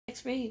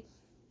Let's read.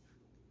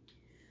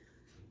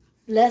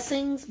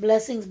 Blessings,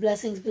 blessings,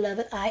 blessings,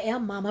 beloved. I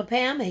am Mama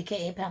Pam,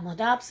 a.k.a. Pamela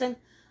Dobson,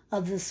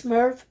 of the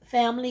SMRF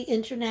Family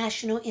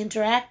International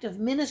Interactive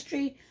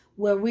Ministry,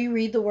 where we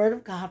read the Word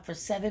of God for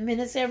 7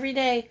 minutes every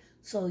day,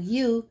 so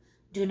you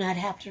do not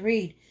have to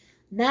read.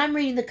 Now I'm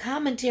reading the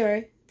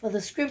commentary for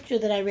the scripture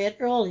that I read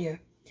earlier.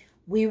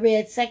 We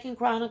read 2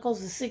 Chronicles,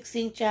 the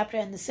 16th chapter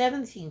and the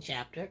 17th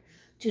chapter.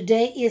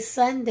 Today is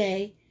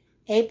Sunday,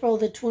 April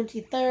the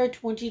 23rd,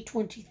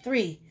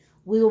 2023.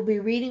 We will be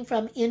reading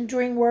from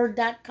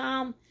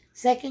EnduringWord.com,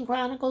 2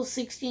 Chronicles,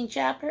 16th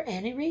chapter,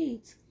 and it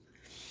reads,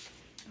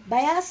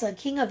 Baasa,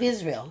 king of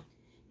Israel,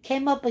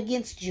 came up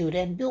against Judah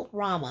and built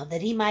Ramah,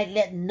 that he might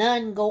let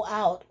none go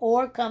out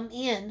or come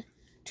in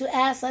to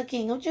Asa,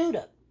 king of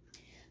Judah.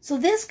 So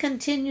this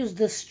continues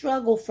the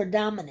struggle for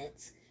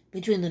dominance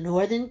between the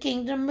northern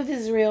kingdom of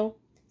Israel,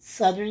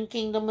 southern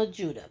kingdom of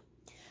Judah.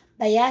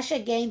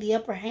 Baasha gained the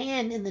upper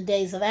hand in the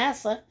days of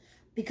Asa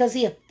because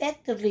he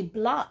effectively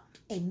blocked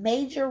a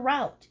major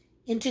route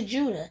into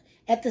Judah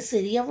at the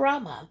city of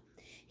Ramah.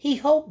 He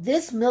hoped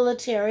this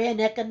military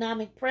and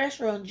economic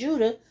pressure on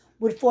Judah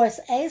would force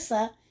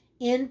Asa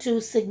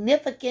into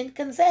significant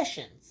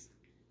concessions.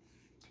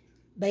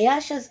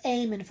 Baasha's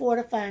aim in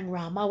fortifying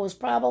Ramah was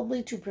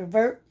probably to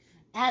prevent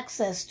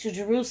access to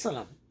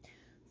Jerusalem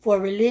for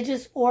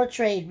religious or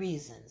trade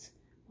reasons.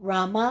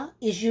 Ramah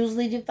is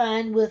usually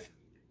defined with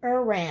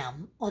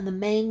Aram on the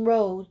main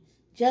road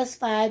just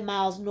 5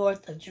 miles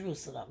north of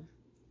Jerusalem.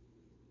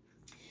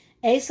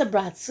 Asa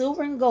brought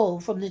silver and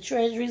gold from the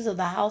treasuries of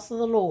the house of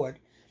the Lord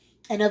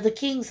and of the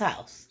king's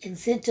house and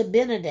sent to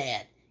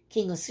Ben-Hadad,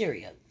 king of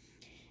Syria.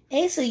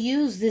 Asa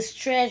used this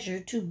treasure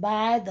to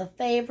buy the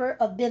favor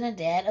of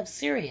Ben-Hadad of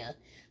Syria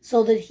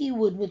so that he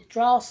would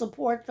withdraw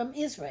support from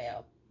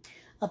Israel.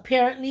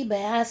 Apparently,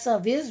 Baasa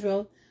of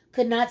Israel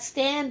could not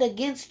stand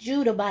against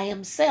Judah by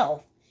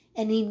himself,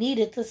 and he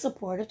needed the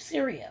support of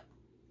Syria.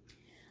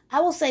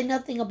 I will say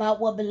nothing about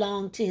what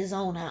belonged to his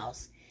own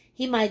house.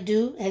 He might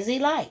do as he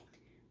liked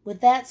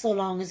with that so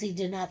long as he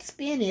did not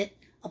spend it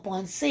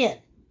upon sin.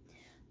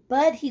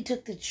 But he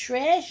took the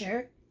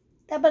treasure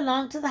that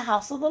belonged to the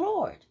house of the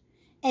Lord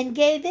and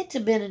gave it to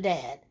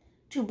Ben-Hadad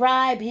to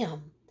bribe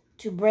him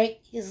to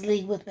break his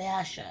league with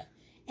Baasha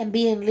and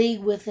be in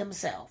league with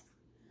himself.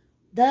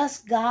 Thus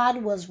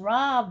God was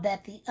robbed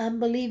that the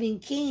unbelieving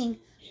king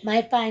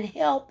might find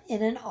help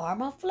in an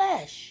arm of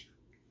flesh.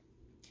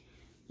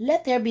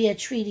 Let there be a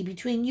treaty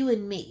between you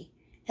and me,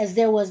 as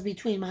there was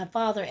between my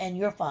father and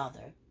your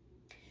father.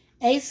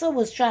 Asa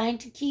was trying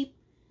to keep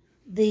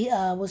the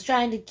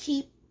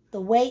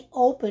way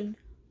open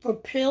for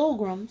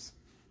pilgrims.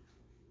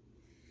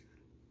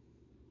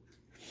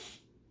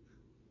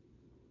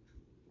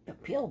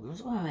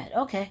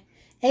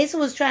 Asa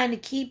was trying to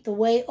keep the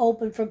way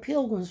open for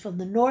pilgrims from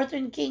the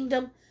northern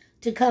kingdom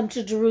to come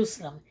to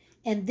Jerusalem,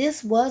 and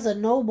this was a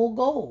noble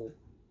goal.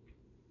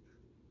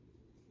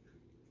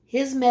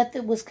 His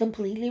method was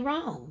completely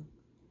wrong.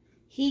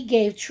 He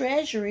gave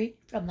treasury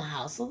from the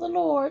house of the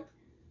Lord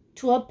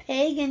to a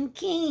pagan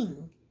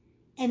king,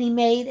 and he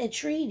made a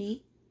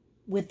treaty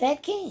with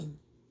that king.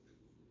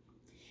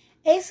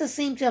 Asa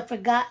seemed to have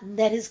forgotten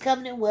that his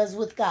covenant was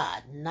with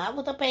God, not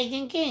with a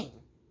pagan king.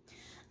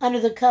 Under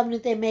the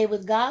covenant they made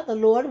with God, the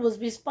Lord was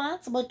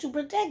responsible to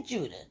protect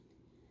Judah.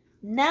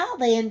 Now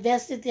they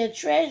invested their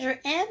treasure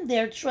and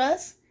their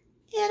trust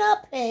in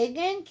a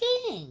pagan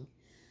king.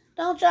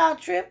 Don't y'all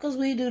trip, because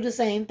we do the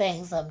same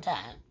thing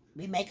sometimes.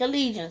 We make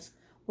allegiance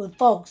with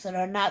folks that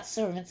are not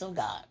servants of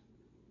God.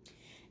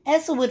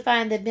 Asa would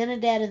find that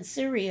Ben-Hadad and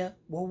Syria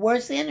were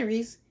worse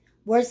enemies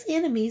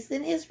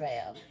than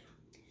Israel.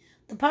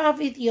 The power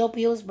of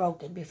Ethiopia was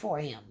broken before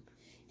him,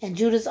 and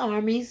Judah's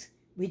armies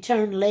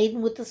returned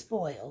laden with the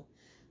spoil.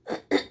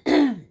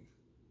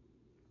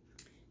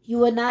 You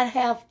would not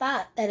have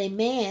thought that a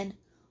man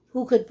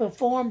who could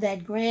perform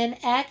that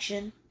grand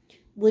action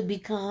would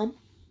become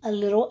a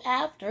little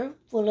after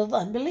full of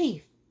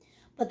unbelief.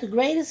 But the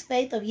greatest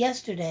faith of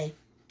yesterday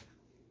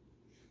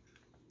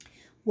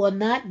will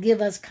not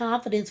give us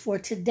confidence for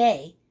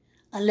today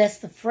unless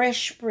the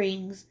fresh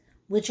springs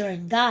which are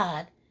in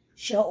God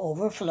shall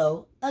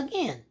overflow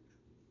again.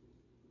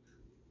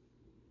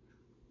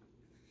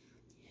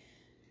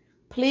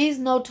 Please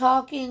no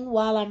talking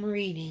while I'm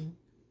reading.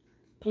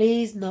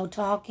 Please no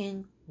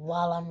talking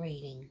while I'm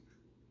reading.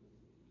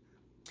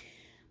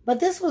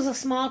 But this was a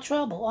small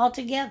trouble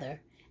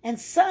altogether, and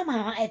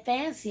somehow I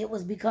fancy it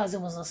was because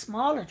it was a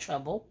smaller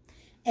trouble.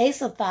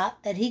 Asa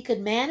thought that he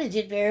could manage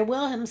it very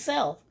well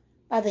himself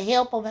by the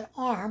help of an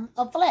arm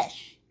of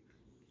flesh.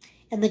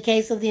 In the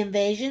case of the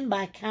invasion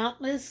by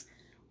countless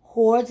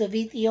hordes of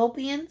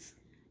Ethiopians,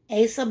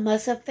 Asa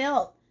must have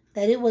felt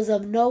that it was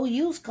of no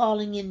use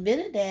calling in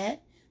Ben-Hadad,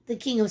 the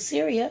king of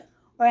Syria,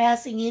 or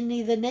asking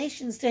any of the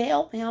nations to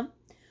help him,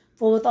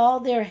 for with all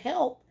their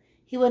help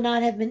he would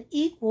not have been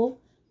equal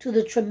to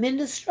the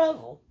tremendous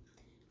struggle.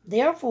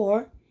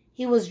 Therefore,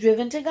 he was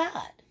driven to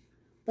God.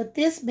 But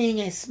this being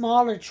a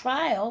smaller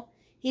trial,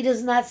 he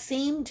does not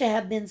seem to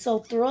have been so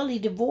thoroughly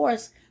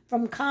divorced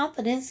from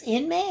confidence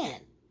in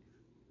man.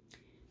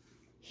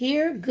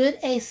 Here good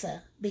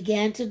Asa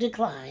began to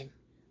decline,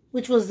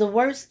 which was the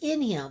worst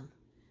in him,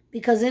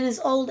 because in his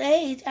old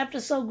age, after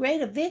so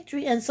great a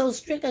victory and so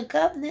strict a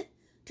covenant,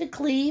 to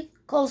cleave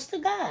close to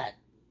God.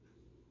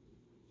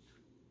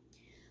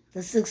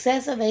 The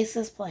success of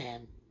Asa's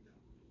plan.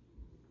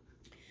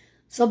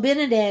 So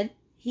Ben-Hadad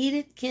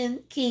heeded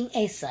King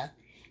Asa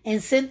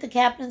and sent the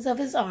captains of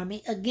his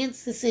army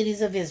against the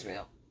cities of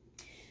Israel.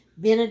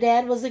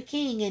 Ben-Hadad was a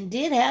king and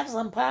did have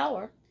some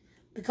power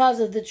because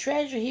of the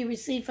treasure he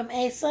received from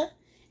Asa,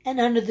 and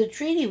under the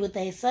treaty with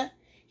Asa,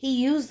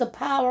 he used the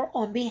power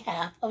on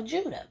behalf of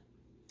Judah.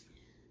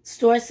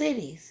 Store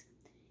cities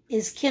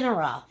is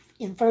Kinneroth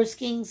in 1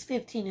 Kings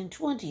 15 and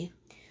 20,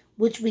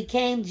 which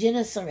became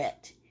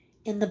Gennesaret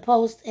in the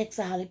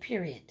post-exile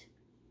period.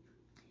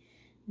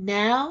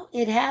 Now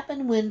it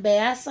happened when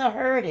Baasa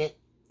heard it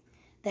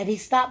that he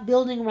stopped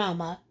building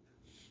Ramah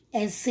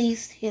and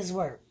ceased his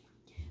work.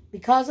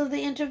 Because of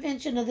the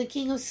intervention of the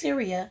king of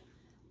Syria,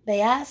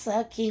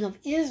 Baasa, king of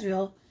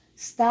Israel,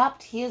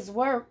 stopped his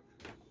work.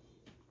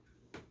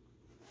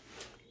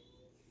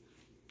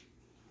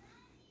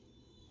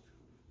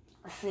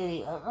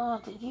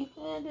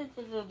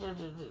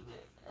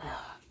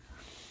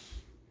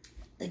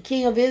 The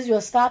king of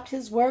Israel stopped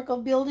his work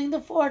of building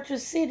the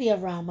fortress city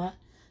of Ramah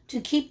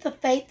to keep the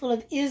faithful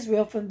of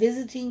Israel from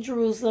visiting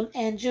Jerusalem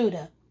and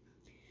Judah.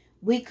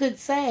 We could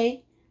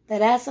say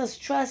that Asa's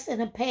trust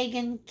in a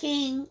pagan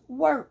king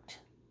worked.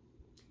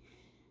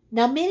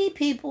 Now, many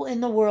people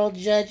in the world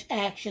judge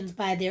actions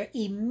by their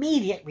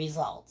immediate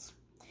results.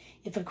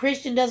 If a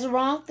Christian does a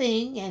wrong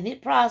thing and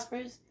it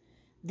prospers,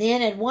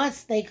 then at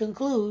once they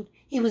conclude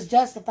he was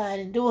justified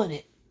in doing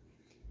it.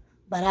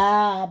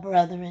 But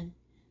brethren,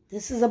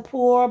 this is a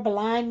poor,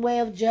 blind way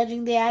of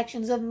judging the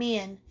actions of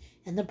men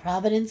and the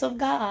providence of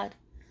God.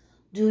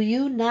 Do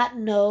you not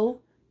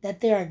know that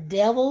there are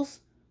devils'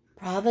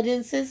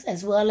 providences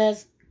as well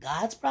as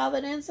God's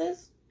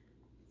providences?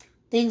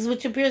 Things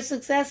which appear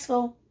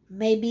successful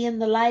may be in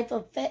the life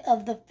of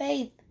the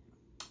faith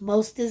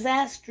most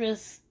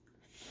disastrous.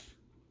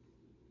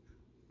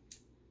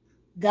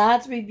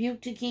 God's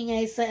rebuke to King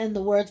Asa and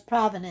the word's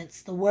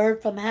providence, the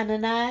word from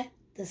Hanani,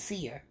 the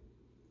seer.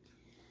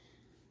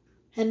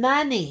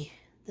 Hanani,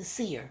 the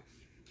seer.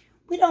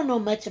 We don't know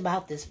much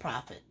about this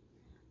prophet,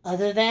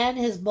 other than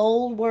his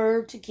bold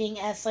word to King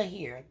Asa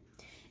here,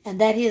 and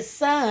that his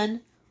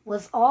son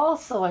was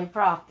also a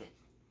prophet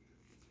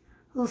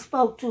who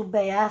spoke to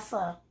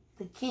Baasa,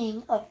 the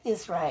king of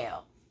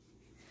Israel.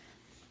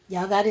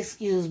 Y'all got to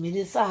excuse me,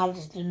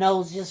 the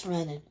nose just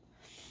running.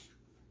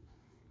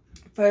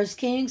 1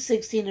 Kings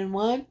 16 and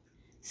 1,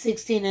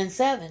 16 and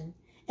 7,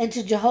 and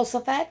to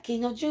Jehoshaphat,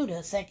 king of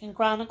Judah, 2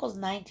 Chronicles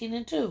 19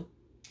 and 2.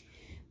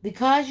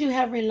 Because you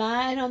have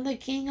relied on the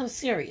king of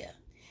Syria,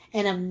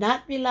 and have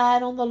not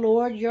relied on the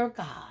Lord your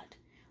God,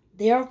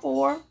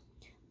 therefore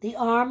the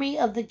army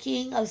of the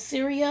king of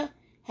Syria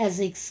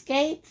has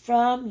escaped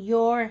from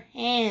your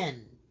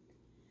hand.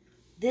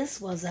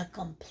 This was a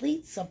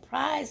complete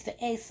surprise to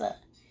Asa.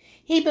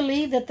 He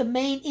believed that the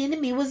main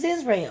enemy was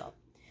Israel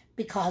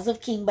because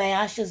of King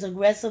Baasha's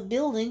aggressive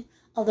building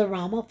of the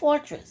Ramah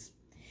fortress.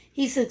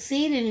 He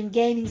succeeded in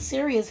gaining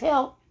Syria's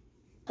help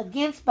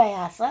against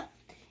Baasa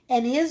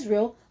and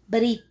Israel,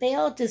 but he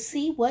failed to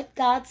see what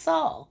God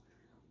saw,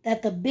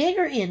 that the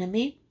bigger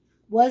enemy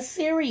was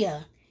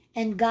Syria,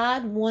 and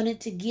God wanted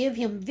to give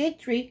him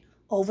victory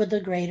over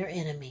the greater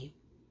enemy.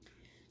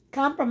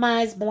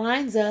 Compromise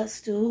blinds us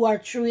to who our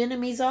true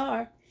enemies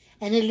are,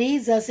 and it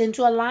leads us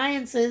into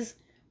alliances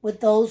with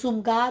those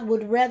whom God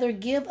would rather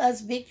give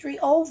us victory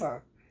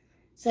over.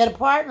 Instead of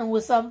partnering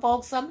with some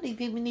folks, some of these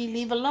people need to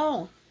leave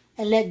alone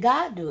and let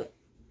God do it.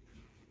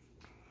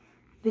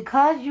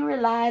 Because you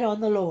relied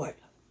on the Lord.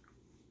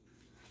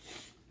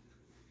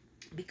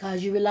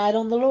 Because you relied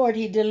on the Lord,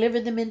 he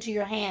delivered them into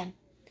your hand.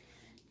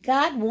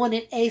 God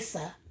wanted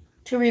Asa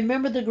to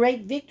remember the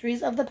great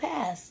victories of the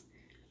past.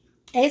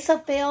 Asa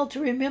failed to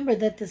remember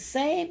that the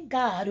same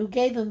God who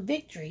gave him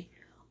victory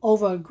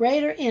over a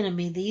greater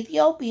enemy, the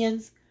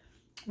Ethiopians,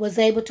 was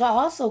able to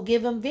also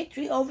give him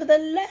victory over the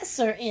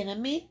lesser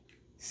enemy,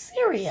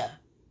 Syria.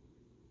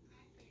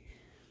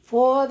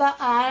 For the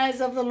eyes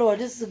of the Lord,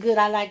 this is good,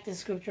 I like this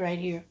scripture right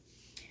here.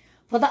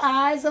 For the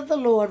eyes of the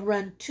Lord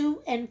run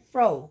to and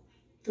fro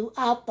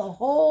throughout the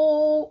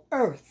whole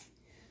earth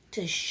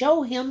to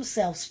show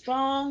himself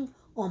strong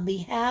on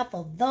behalf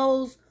of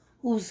those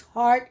whose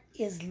heart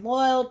is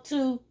loyal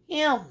to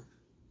him.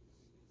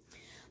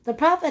 The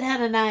prophet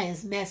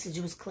Hananiah's message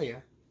was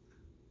clear.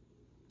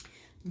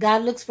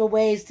 God looks for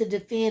ways to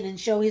defend and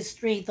show his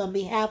strength on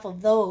behalf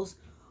of those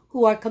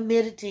who are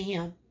committed to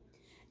him.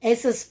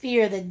 Asa's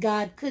fear that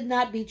God could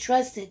not be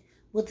trusted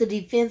with the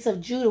defense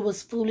of Judah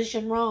was foolish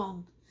and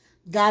wrong.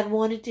 God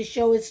wanted to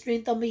show his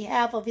strength on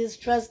behalf of his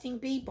trusting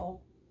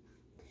people.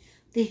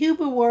 The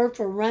Hebrew word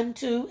for run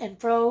to and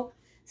fro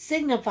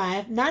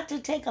signifieth not to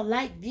take a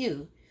light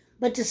view,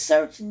 but to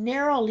search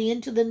narrowly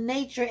into the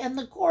nature and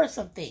the course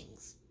of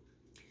things.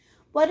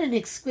 What an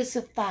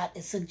exquisite thought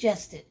is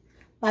suggested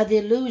by the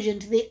allusion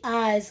to the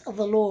eyes of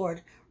the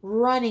Lord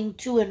running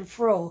to and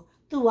fro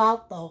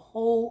throughout the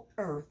whole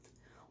earth.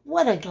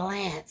 What a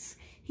glance.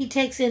 He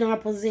takes in our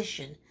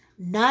position.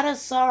 Not a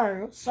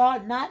sorrow,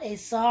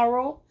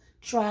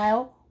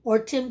 trial, or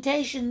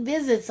temptation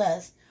visits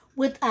us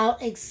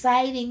without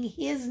exciting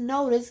his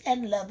notice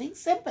and loving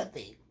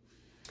sympathy.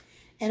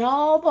 In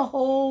all the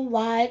whole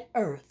wide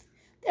earth,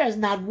 there is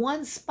not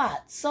one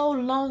spot so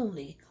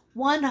lonely,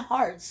 one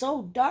heart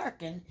so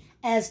darkened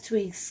as to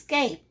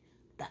escape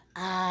the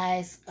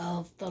eyes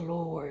of the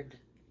Lord.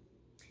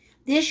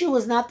 The issue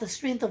was not the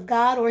strength of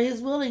God or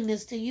his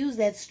willingness to use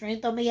that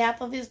strength on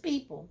behalf of his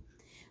people.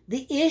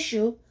 The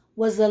issue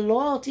was the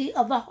loyalty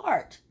of the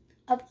heart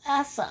of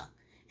Asa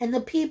and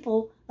the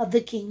people of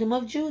the kingdom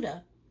of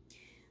Judah.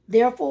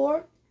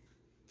 Therefore,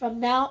 from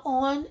now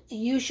on,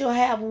 you shall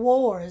have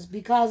wars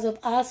because of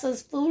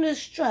Asa's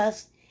foolish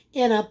trust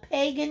in a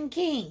pagan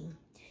king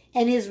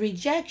and his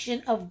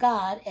rejection of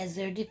God as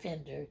their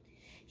defender.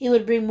 He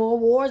would bring more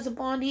wars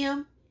upon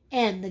him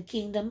and the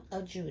kingdom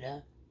of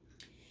Judah.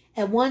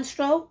 At one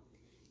stroke,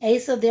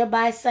 Asa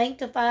thereby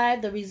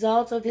sanctified the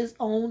results of his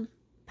own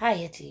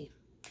piety.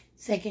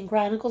 2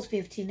 Chronicles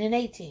 15 and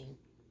 18.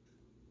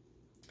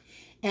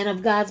 And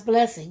of God's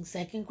blessing.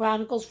 2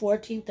 Chronicles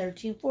 14,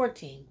 13,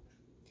 14.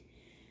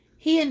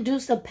 He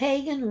induced a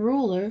pagan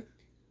ruler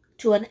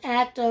to an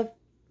act of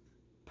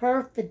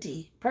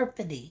perfidy.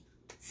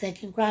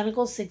 2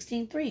 Chronicles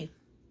 16:3.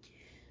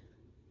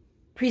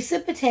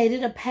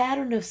 Precipitated a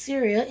pattern of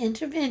Syria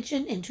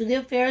intervention into the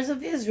affairs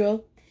of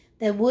Israel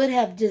that would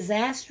have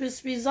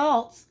disastrous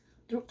results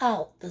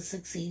throughout the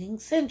succeeding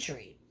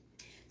century.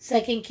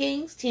 2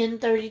 Kings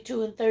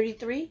 10:32 and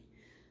 33,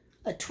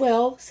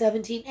 12,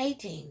 17,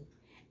 18.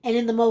 And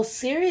in the most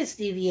serious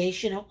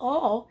deviation of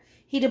all,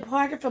 he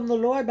departed from the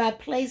Lord by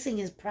placing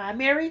his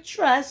primary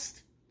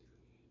trust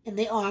in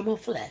the arm of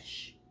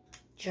flesh.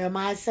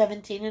 Jeremiah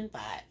 17 and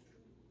 5.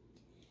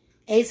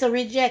 Asa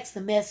rejects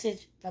the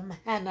message from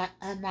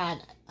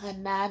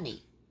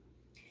Hanani.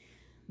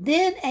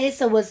 Then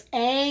Asa was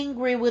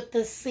angry with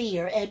the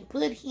seer and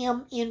put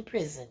him in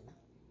prison.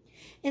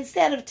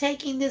 Instead of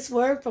taking this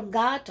word from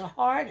God to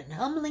heart and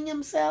humbling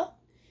himself,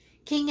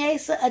 King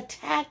Asa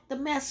attacked the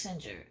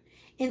messenger.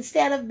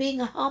 Instead of being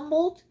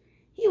humbled,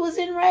 he was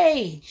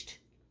enraged.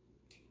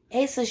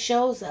 Asa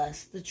shows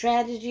us the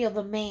tragedy of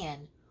a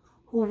man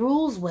who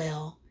rules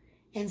well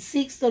and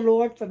seeks the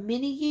Lord for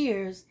many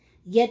years,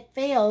 yet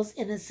fails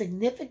in a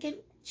significant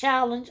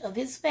challenge of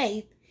his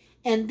faith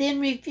and then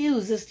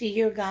refuses to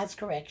hear God's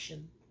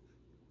correction.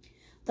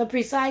 The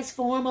precise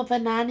form of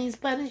Hanani's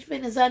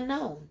punishment is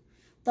unknown,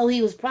 though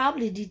he was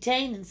probably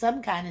detained in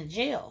some kind of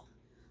jail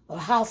or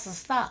house of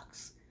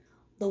stocks.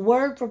 The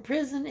word for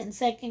prison in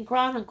 2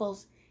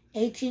 Chronicles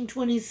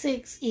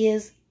 18:26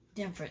 is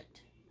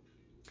different.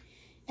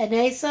 And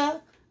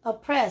Asa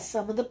oppressed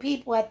some of the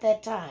people at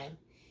that time.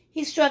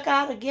 He struck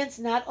out against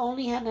not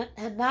only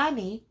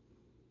Hanani,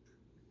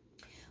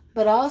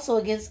 but also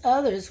against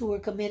others who were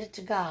committed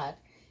to God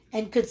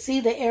and could see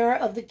the error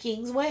of the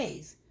king's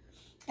ways.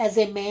 As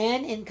a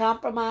man in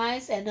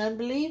compromise and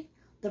unbelief,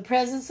 the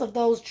presence of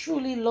those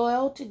truly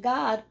loyal to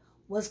God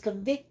was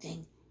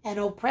convicting and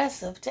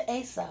oppressive to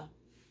Asa.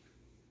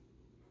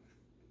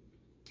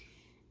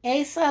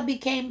 Asa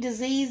became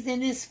diseased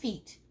in his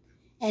feet,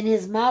 and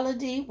his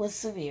malady was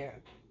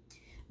severe.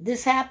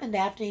 This happened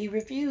after he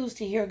refused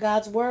to hear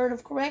God's word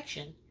of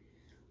correction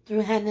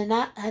through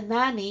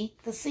Hanani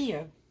the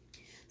seer.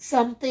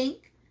 Some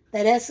think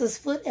that Asa's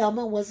foot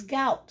ailment was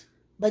gout,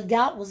 but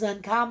gout was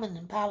uncommon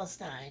in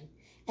Palestine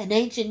and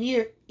ancient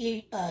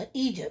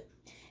Egypt,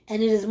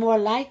 and it is more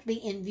likely,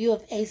 in view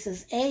of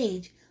Asa's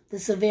age, the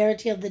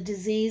severity of the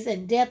disease,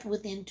 and death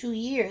within 2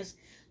 years,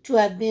 to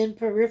have been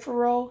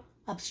peripheral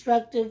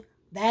obstructive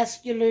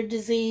vascular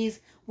disease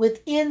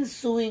with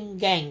ensuing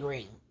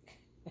gangrene.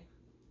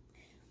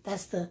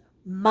 That's the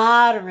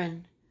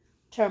modern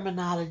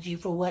terminology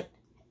for what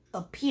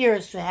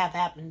appears to have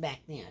happened back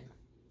then.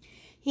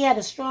 He had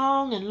a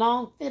strong and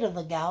long fit of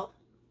the gout.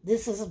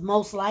 This is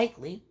most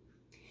likely,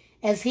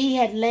 as he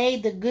had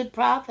laid the good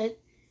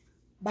prophet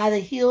by the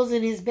heels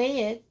in his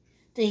bed.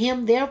 To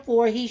him,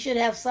 therefore, he should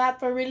have sought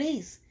for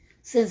release,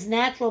 since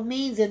natural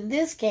means in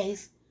this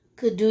case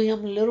could do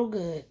him little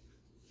good.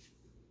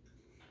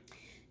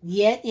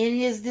 Yet in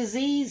his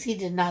disease he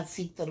did not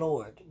seek the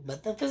Lord,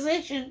 but the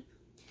physician.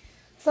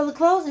 So the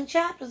closing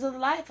chapters of the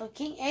life of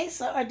King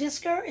Asa are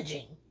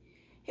discouraging.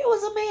 Here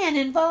was a man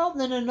involved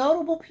in a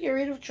notable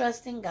period of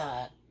trust in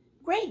God,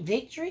 great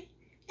victory,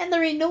 and the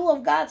renewal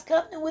of God's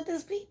covenant with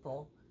his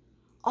people.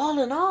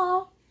 All in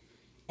all,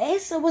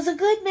 Asa was a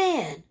good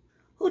man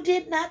who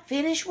did not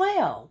finish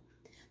well.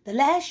 The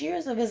last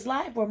years of his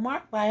life were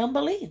marked by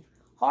unbelief,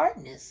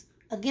 hardness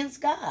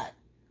against God,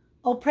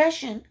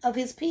 oppression of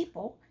his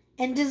people,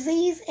 and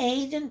disease,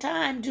 age, and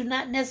time do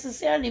not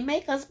necessarily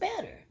make us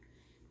better.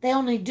 They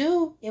only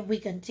do if we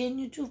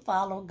continue to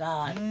follow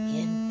God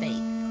in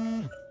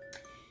faith.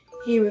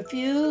 He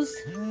refused.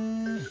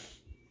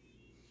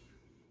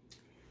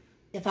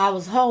 If I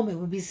was home, it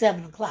would be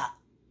 7 o'clock.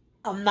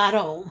 I'm not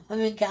home.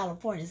 I'm in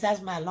California. So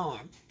that's my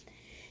alarm.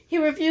 He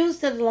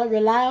refused to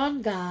rely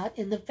on God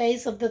in the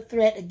face of the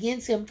threat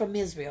against him from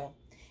Israel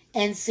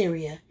and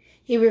Syria.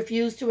 He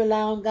refused to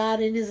rely on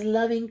God in his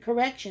loving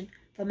correction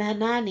from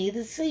Hanani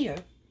the seer.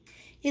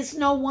 It's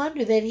no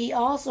wonder that he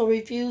also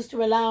refused to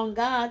rely on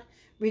God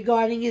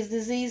regarding his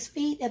diseased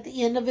feet at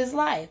the end of his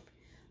life.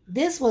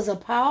 This was a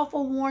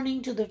powerful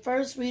warning to the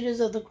first readers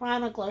of the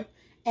Chronicler,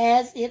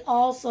 as it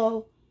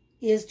also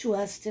is to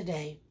us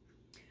today.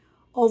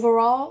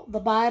 Overall, the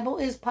Bible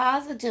is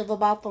positive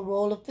about the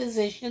role of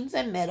physicians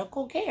and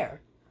medical care.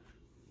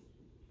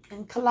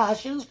 In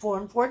Colossians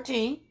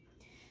 4:14,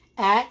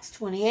 Acts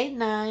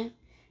 28:9,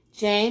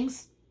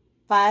 James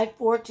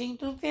 5:14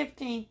 through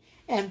 15,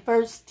 and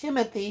 1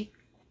 Timothy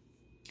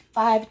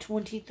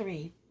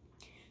 5:23.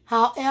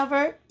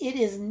 However, it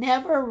is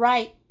never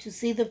right to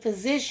see the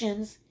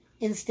physicians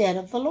instead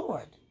of the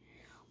Lord.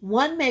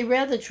 One may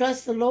rather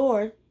trust the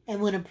Lord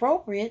and, when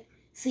appropriate,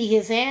 see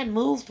his hand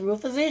move through a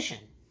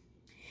physician.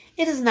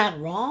 It is not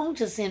wrong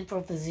to send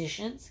for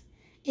physicians.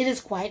 It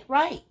is quite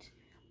right.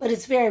 But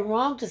it's very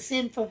wrong to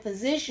send for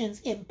physicians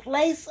in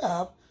place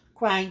of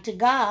crying to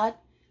God,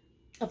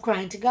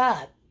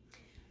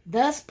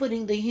 thus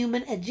putting the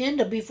human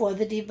agenda before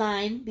the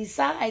divine.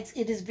 Besides,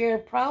 it is very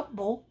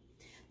probable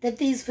that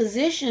these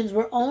physicians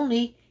were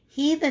only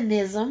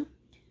heathenism,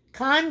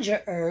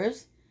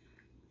 conjurers,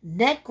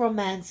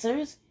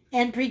 necromancers,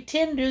 and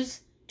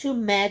pretenders to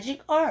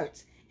magic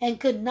arts, and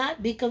could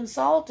not be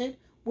consulted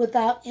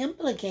without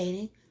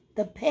implicating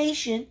the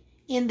patient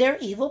in their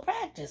evil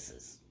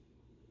practices.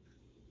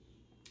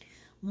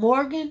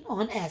 Morgan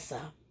on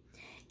Asa.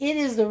 It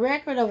is the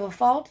record of a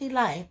faulty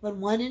life, but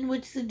one in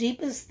which the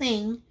deepest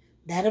thing,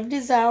 that of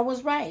desire,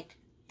 was right.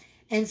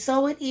 And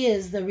so it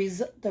is the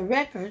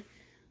record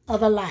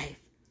of a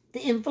life,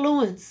 the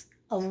influence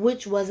of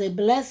which was a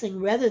blessing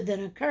rather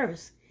than a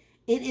curse.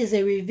 It is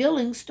a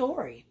revealing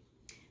story.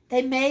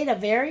 They made a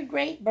very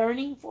great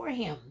burning for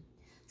him.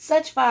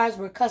 Such fires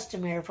were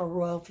customary for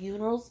royal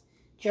funerals,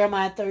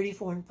 Jeremiah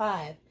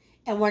 34:5,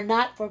 and were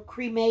not for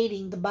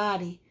cremating the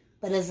body,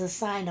 but as a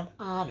sign of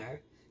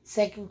honor,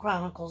 2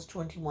 Chronicles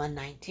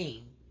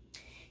 21:19.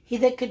 He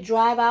that could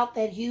drive out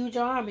that huge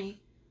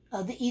army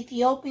of the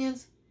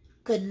Ethiopians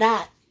could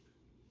not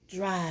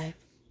drive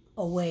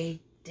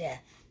away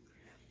death.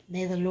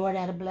 May the Lord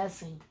add a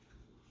blessing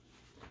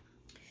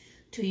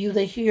to you,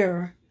 the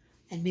hearer,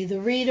 and be the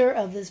reader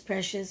of this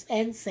precious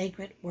and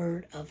sacred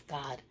word of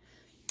God.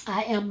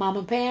 I am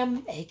Mama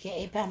Pam,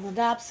 a.k.a. Pamela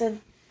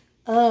Dobson,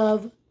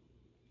 of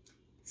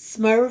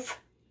SMRF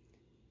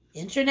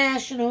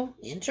International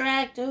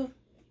Interactive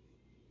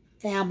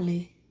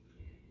Family.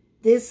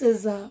 This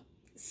is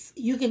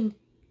you can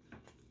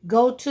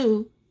go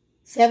to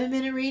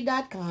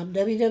 7minuteread.com,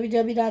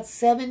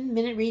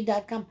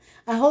 www.7minuteread.com.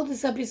 I hold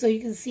this up here so you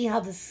can see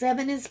how the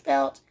 7 is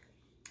spelled.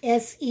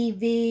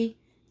 S-E-V,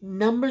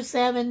 number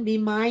 7. Be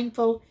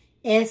mindful,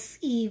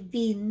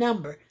 S-E-V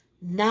number,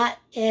 not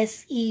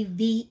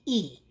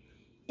S-E-V-E.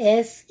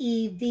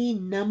 S-E-V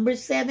number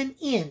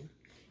 7N.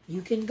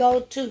 You can go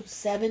to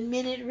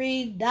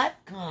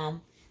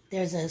 7minuteread.com.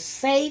 There's a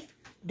safe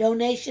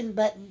donation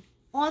button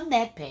on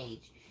that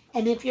page.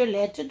 And if you're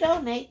led to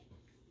donate,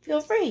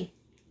 feel free.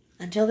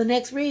 Until the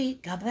next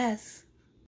read, God bless.